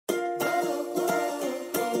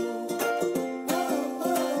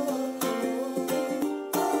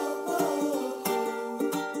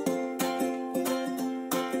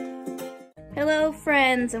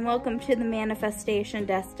friends, and welcome to the Manifestation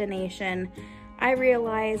Destination. I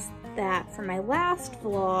realized that for my last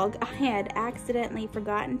vlog, I had accidentally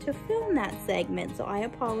forgotten to film that segment, so I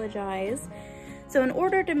apologize. So in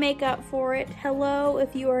order to make up for it, hello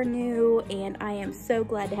if you are new, and I am so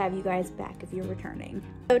glad to have you guys back if you're returning.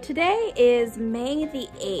 So today is May the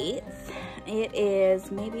 8th. It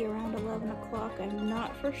is maybe around 11 o'clock, I'm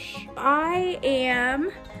not for sure. I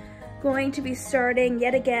am going to be starting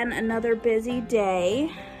yet again another busy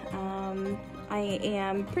day. I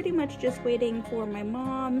am pretty much just waiting for my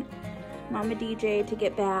Mama DJ, to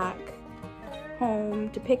get back home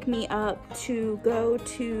to pick me up to go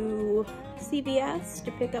to CVS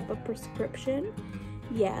to pick up a prescription.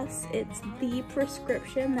 Yes, it's the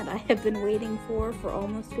prescription that I have been waiting for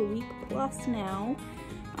almost a week plus now.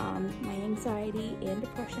 My anxiety and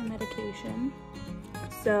depression medication.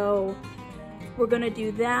 So we're gonna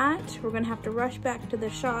do that. We're gonna have to rush back to the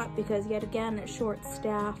shop because yet again it's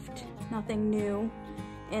short-staffed. Nothing new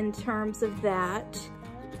in terms of that.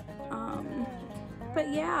 But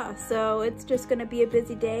yeah, so it's just gonna be a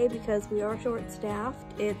busy day because we are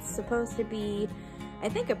short-staffed. It's supposed to be, I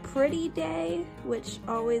think, a pretty day, which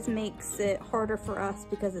always makes it harder for us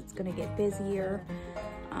because it's gonna get busier.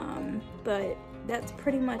 But that's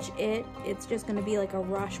pretty much it. It's just gonna be like a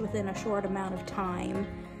rush within a short amount of time.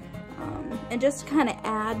 And just kind of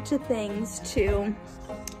add to things too,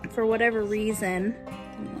 for whatever reason.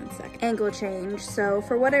 Give me 1 second. Angle change. So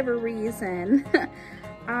for whatever reason,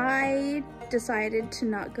 I decided to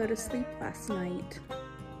not go to sleep last night.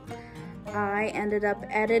 I ended up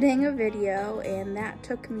editing a video and that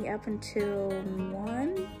took me up until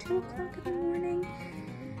 2 o'clock in the morning.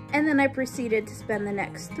 And then I proceeded to spend the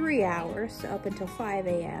next 3 hours, up until 5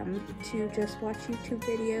 a.m. to just watch YouTube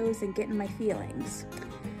videos and get in my feelings.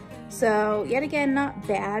 So yet again, not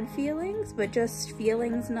bad feelings, but just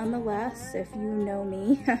feelings nonetheless. If you know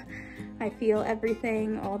me, I feel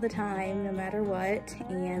everything all the time, no matter what.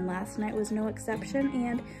 And last night was no exception.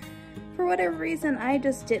 And for whatever reason, I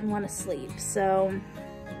just didn't want to sleep. So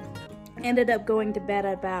ended up going to bed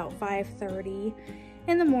at about 5:30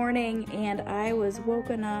 in the morning. And I was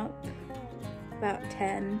woken up about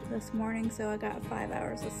 10 this morning. So I got 5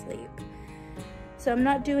 hours of sleep. So I'm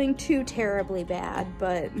not doing too terribly bad,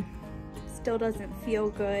 but still doesn't feel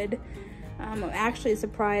good. I'm actually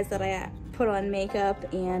surprised that I put on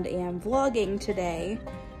makeup and am vlogging today.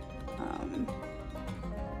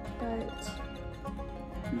 But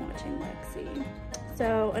I'm watching Lexi.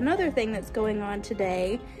 So another thing that's going on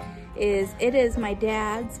today is it is my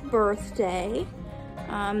dad's birthday.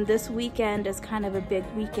 This weekend is kind of a big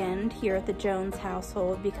weekend here at the Jones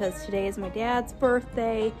household because today is my dad's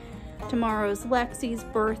birthday. Tomorrow's Lexi's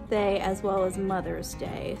birthday, as well as Mother's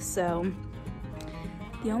Day. So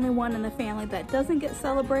the only one in the family that doesn't get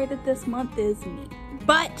celebrated this month is me.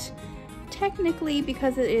 But technically,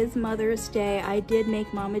 because it is Mother's Day, I did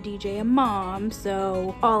make Mama DJ a mom,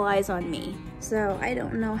 so all eyes on me. So I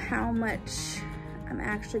don't know how much I'm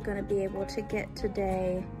actually going to be able to get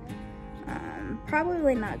today.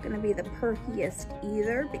 Probably not going to be the perkiest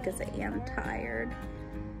either because I am tired.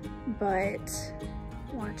 But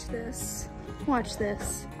watch this. Watch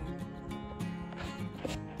this.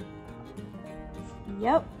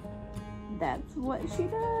 Yep. That's what she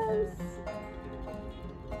does.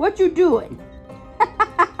 What you doing?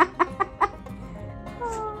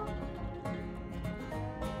 Oh.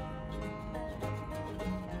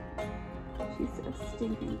 She's so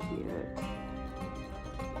stinking cute.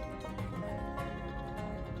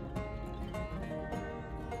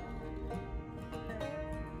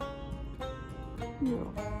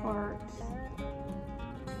 Little fart.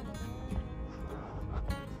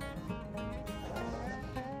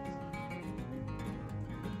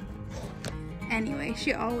 Anyway,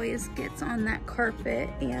 she always gets on that carpet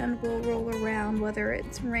and will roll around whether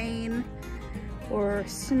it's rain or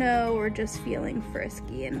snow or just feeling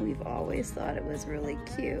frisky, and we've always thought it was really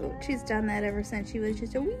cute. She's done that ever since she was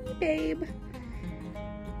just a wee babe.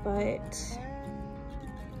 But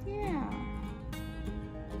yeah.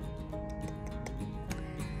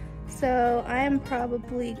 So I'm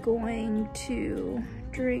probably going to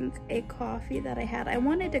drink a coffee that I had. I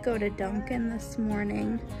wanted to go to Dunkin' this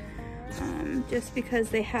morning just because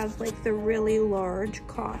they have like the really large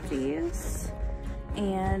coffees,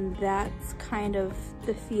 and that's kind of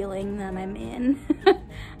the feeling that I'm in.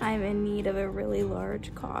 I'm in need of a really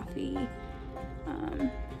large coffee.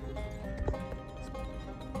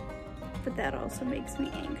 But that also makes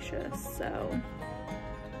me anxious, so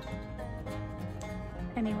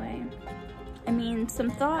anyway, I mean,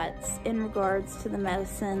 some thoughts in regards to the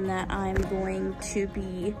medicine that I'm going to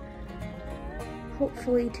be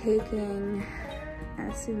hopefully taking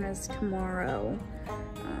as soon as tomorrow.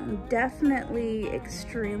 Definitely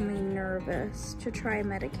extremely nervous to try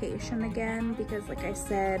medication again because, like I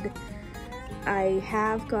said, I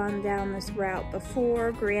have gone down this route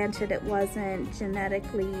before. Granted, it wasn't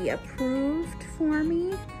genetically approved for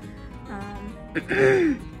me.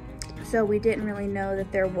 So we didn't really know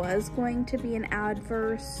that there was going to be an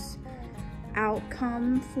adverse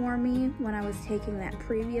outcome for me when I was taking that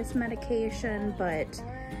previous medication, but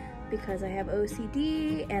because I have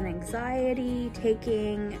OCD and anxiety,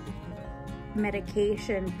 taking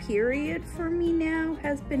medication period for me now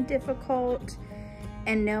has been difficult,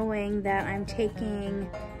 and knowing that I'm taking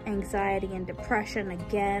anxiety and depression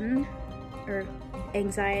again, or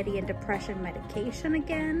anxiety and depression medication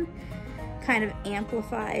again, kind of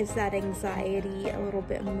amplifies that anxiety a little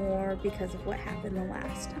bit more because of what happened the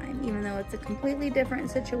last time. Even though it's a completely different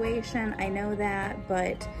situation, I know that,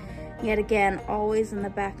 but yet again, always in the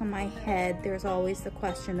back of my head, there's always the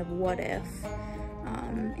question of what if.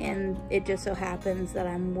 And it just so happens that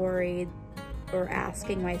I'm worried or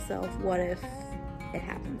asking myself, what if it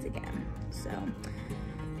happens again? So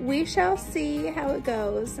we shall see how it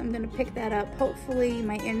goes. I'm gonna pick that up. Hopefully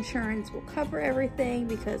my insurance will cover everything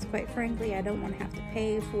because, quite frankly, I don't want to have to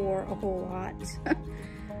pay for a whole lot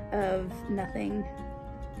of nothing,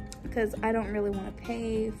 because I don't really want to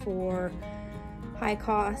pay for high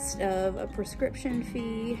cost of a prescription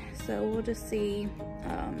fee. So we'll just see.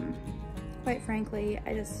 Quite frankly,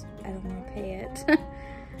 I don't want to pay it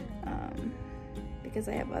because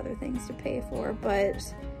I have other things to pay for,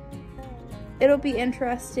 but it'll be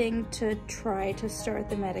interesting to try to start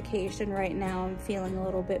the medication. Right now I'm feeling a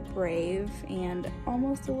little bit brave and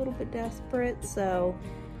almost a little bit desperate, so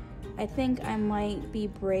I think I might be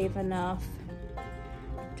brave enough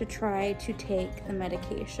to try to take the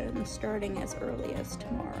medication starting as early as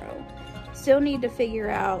tomorrow. Still need to figure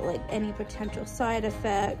out like any potential side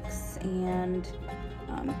effects and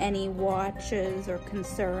any watches or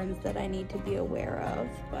concerns that I need to be aware of,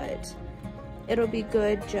 but it'll be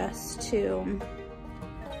good just to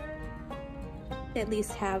at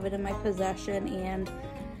least have it in my possession and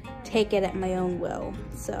take it at my own will.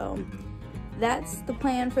 So that's the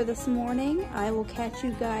plan for this morning. I will catch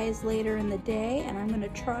you guys later in the day, and I'm gonna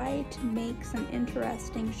try to make some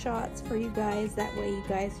interesting shots for you guys. That way you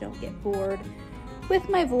guys don't get bored with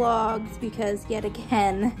my vlogs, because yet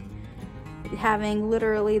again, having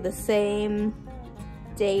literally the same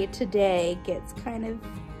day to day gets kind of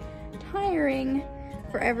tiring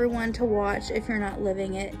for everyone to watch if you're not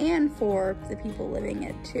living it, and for the people living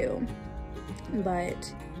it too.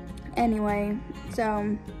 But anyway,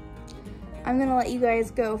 so I'm gonna let you guys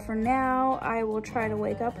go for now. I will try to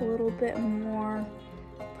wake up a little bit more,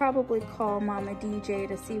 probably call Mama DJ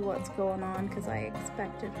to see what's going on, because I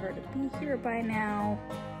expected her to be here by now.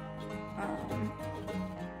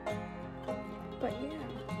 But yeah,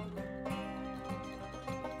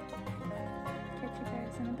 catch you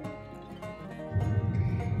guys in a bit.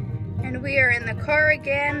 And we are in the car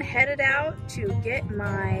again, headed out to get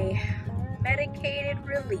my medicated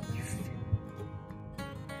relief.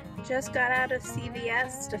 Just got out of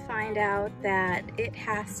CVS to find out that it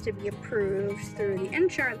has to be approved through the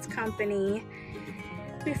insurance company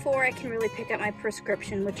before I can really pick up my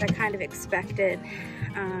prescription, which I kind of expected.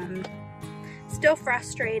 Still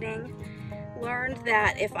frustrating. Learned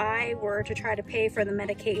that if I were to try to pay for the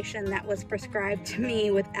medication that was prescribed to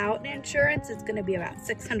me without insurance, it's going to be about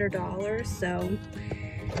 $600. So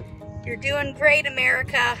you're doing great,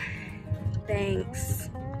 America.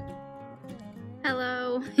 Thanks.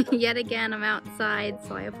 Hello. Yet again, I'm outside,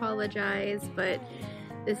 so I apologize, but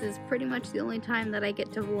this is pretty much the only time that I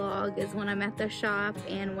get to vlog is when I'm at the shop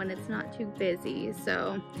and when it's not too busy.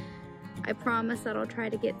 So I promise that I'll try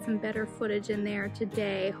to get some better footage in there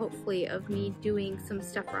today, hopefully of me doing some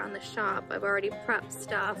stuff around the shop. I've already prepped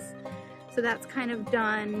stuff, so that's kind of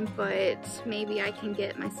done, but maybe I can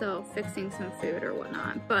get myself fixing some food or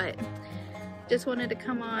whatnot. But just wanted to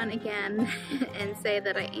come on again and say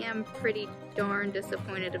that I am pretty darn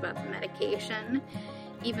disappointed about the medication,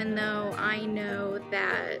 even though I know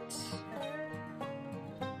that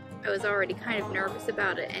I was already kind of nervous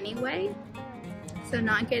about it anyway. So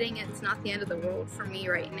not getting it's not the end of the world for me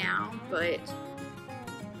right now, but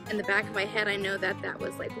in the back of my head I know that that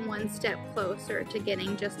was like one step closer to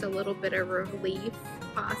getting just a little bit of relief,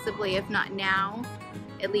 possibly, if not now,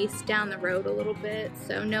 at least down the road a little bit.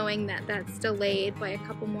 So knowing that that's delayed by a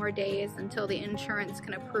couple more days until the insurance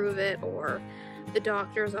can approve it, or the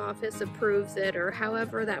doctor's office approves it, or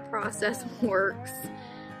however that process works,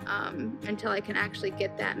 until I can actually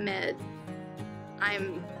get that med,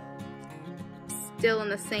 I'm still in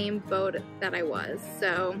the same boat that I was.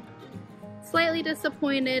 So slightly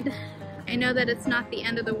disappointed. I know that it's not the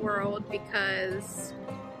end of the world because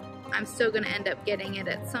I'm still going to end up getting it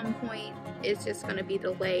at some point. It's just going to be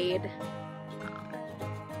delayed.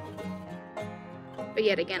 But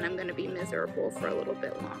yet again, I'm going to be miserable for a little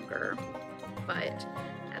bit longer. But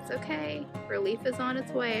that's okay. Relief is on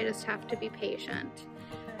its way. I just have to be patient.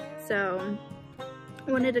 So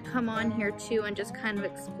I wanted to come on here too and just kind of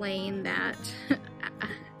explain that.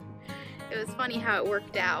 It was funny how it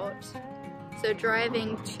worked out. So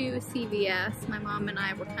driving to CVS, my mom and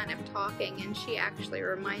I were kind of talking, and she actually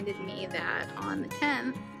reminded me that on the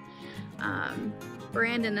 10th,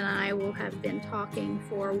 Brandon and I will have been talking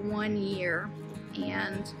for 1 year,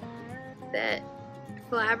 and that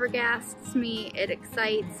flabbergasts me, it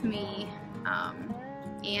excites me,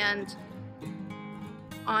 and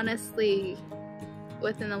honestly,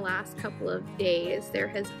 within the last couple of days, there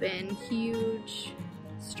has been huge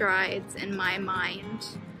strides in my mind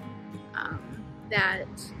that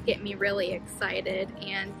get me really excited.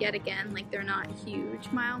 And yet again, like, they're not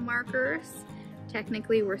huge mile markers.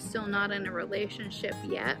 Technically, we're still not in a relationship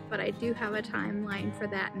yet, but I do have a timeline for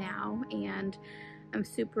that now, and I'm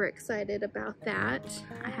super excited about that.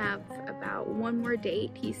 I have about 1 more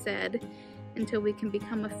date, he said, until we can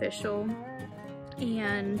become official.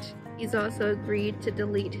 And he's also agreed to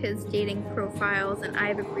delete his dating profiles, and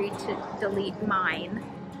I've agreed to delete mine.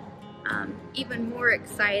 Even more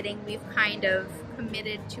exciting, we've kind of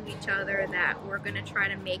committed to each other that we're going to try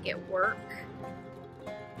to make it work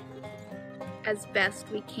as best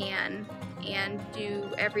we can and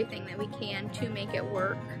do everything that we can to make it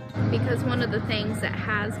work. Because one of the things that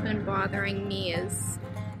has been bothering me is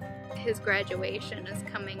his graduation is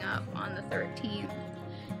coming up on the 13th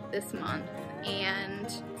this month.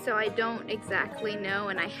 And so I don't exactly know,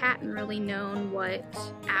 and I hadn't really known what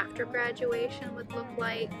after graduation would look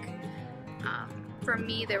like. For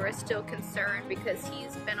me, there was still concern because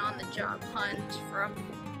he's been on the job hunt for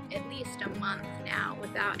at least a month now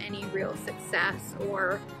without any real success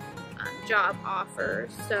or job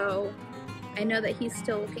offers. So I know that he's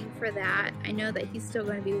still looking for that. I know that he's still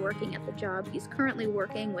going to be working at the job he's currently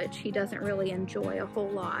working, which he doesn't really enjoy a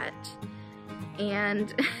whole lot.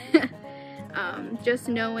 And just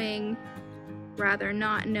knowing, rather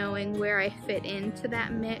not knowing where I fit into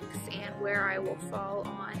that mix and where I will fall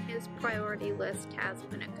on his priority list has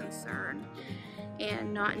been a concern.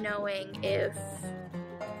 And not knowing if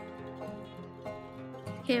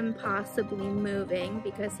him possibly moving,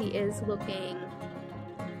 because he is looking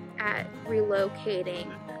at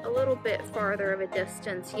relocating a little bit farther of a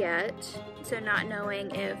distance yet. So not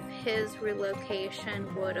knowing if his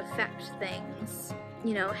relocation would affect things,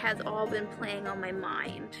 you know, has all been playing on my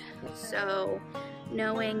mind. So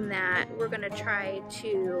knowing that we're going to try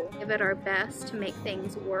to give it our best to make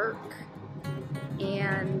things work,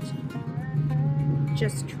 and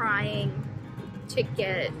just trying to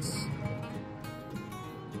get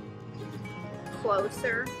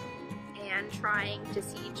closer and trying to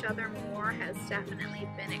see each other more has definitely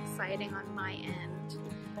been exciting on my end.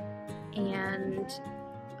 And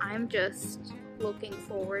I'm just looking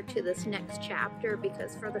forward to this next chapter,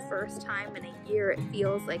 because for the first time in a year, it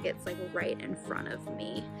feels like it's like right in front of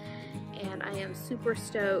me. And I am super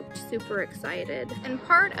stoked, super excited. And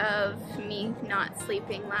part of me not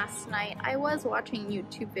sleeping last night, I was watching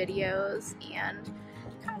YouTube videos and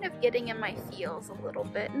kind of getting in my feels a little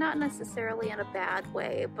bit. Not necessarily in a bad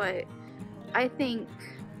way, but I think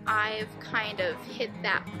I've kind of hit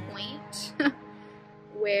that point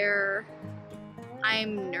where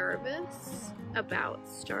I'm nervous about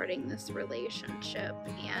starting this relationship,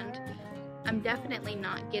 and I'm definitely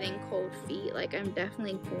not getting cold feet. Like, I'm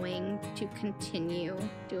definitely going to continue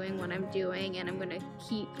doing what I'm doing, and I'm going to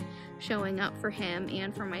keep showing up for him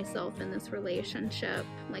and for myself in this relationship.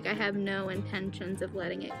 Like, I have no intentions of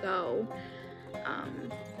letting it go.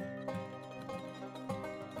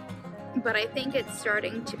 But I think it's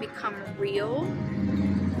starting to become real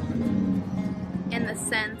in the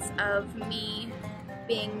sense of me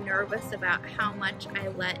being nervous about how much I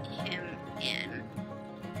let him in.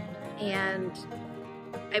 And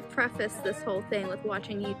I prefaced this whole thing with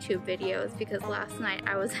watching YouTube videos because last night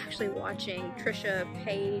I was actually watching Trisha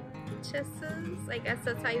Paytas's, I guess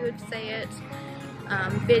that's how you would say it,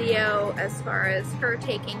 video as far as her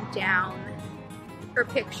taking down her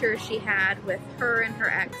picture she had with her and her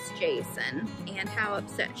ex Jason and how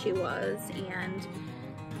upset she was. And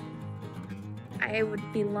I would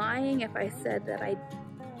be lying if I said that I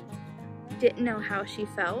didn't know how she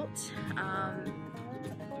felt.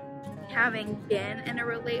 having been in a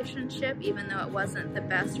relationship, even though it wasn't the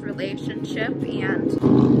best relationship, and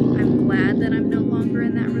I'm glad that I'm no longer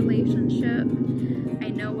in that relationship. I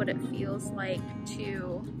know what it feels like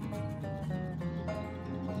to,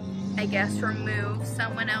 I guess, remove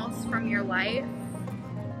someone else from your life,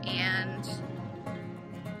 and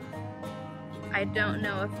I don't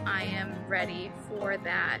know if I am ready for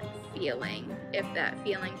that feeling, if that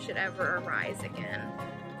feeling should ever arise again.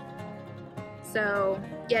 So,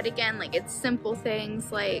 yet again, like, it's simple things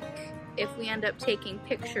like, if we end up taking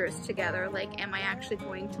pictures together, like, am I actually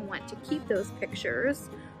going to want to keep those pictures?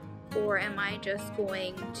 Or am I just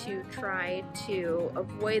going to try to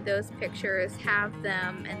avoid those pictures, have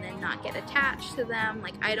them, and then not get attached to them?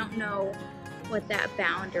 Like, I don't know what that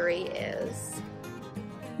boundary is.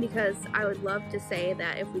 Because I would love to say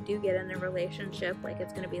that if we do get in a relationship, like,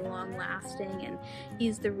 it's going to be long lasting and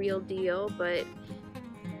he's the real deal, but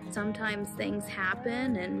sometimes things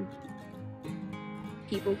happen and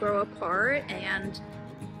people grow apart, and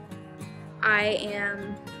I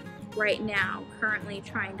am right now currently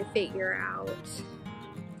trying to figure out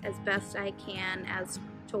as best I can as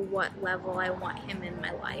to what level I want him in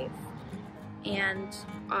my life. And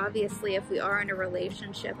obviously, if we are in a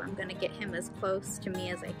relationship, I'm going to get him as close to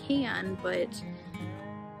me as I can, but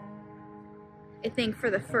I think for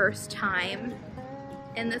the first time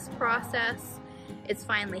in this process, it's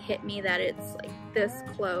finally hit me that it's like this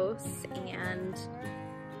close, and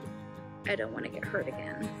I don't want to get hurt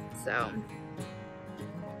again. So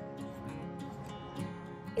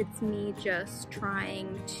it's me just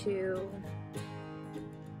trying to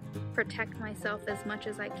protect myself as much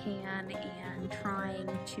as I can and trying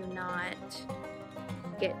to not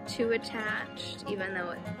get too attached, even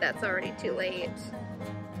though that's already too late.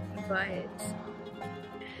 But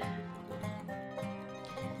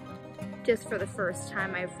just for the first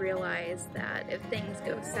time, I've realized that if things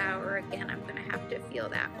go sour again, I'm gonna have to feel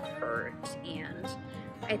that hurt. And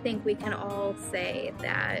I think we can all say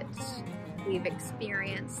that we've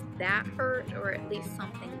experienced that hurt, or at least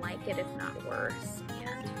something like it, if not worse.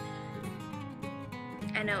 And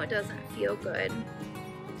I know it doesn't feel good.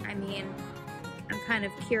 I mean, I'm kind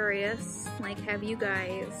of curious, like, have you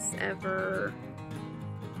guys ever,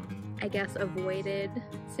 I guess, avoided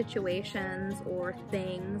situations or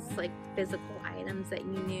things, like physical items that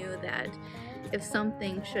you knew that if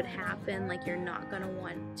something should happen, like, you're not gonna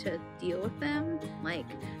want to deal with them? Like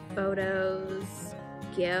photos,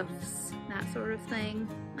 gifts, that sort of thing.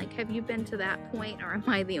 Like, have you been to that point, or am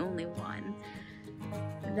I the only one?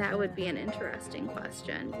 That would be an interesting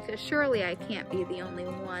question, because surely I can't be the only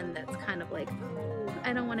one that's kind of like, oh,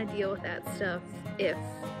 I don't want to deal with that stuff if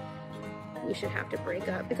we should have to break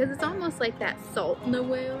up. Because it's almost like that salt in the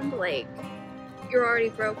wound, like, you're already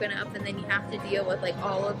broken up and then you have to deal with, like,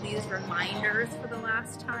 all of these reminders for the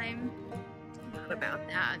last time. Not about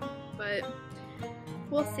that, but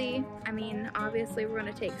we'll see. I mean, obviously we're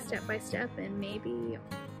going to take step by step, and maybe we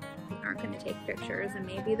aren't going to take pictures, and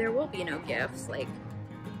maybe there will be no gifts. Like,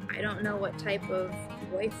 I don't know what type of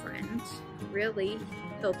boyfriend really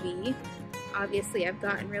he'll be. Obviously, I've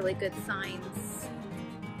gotten really good signs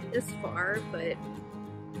this far, but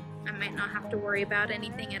I might not have to worry about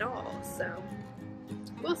anything at all, so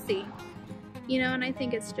we'll see. You know, and I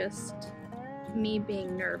think it's just me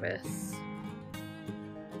being nervous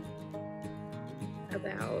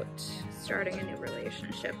about starting a new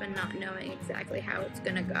relationship and not knowing exactly how it's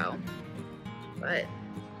gonna go. But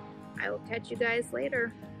I will catch you guys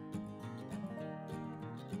later.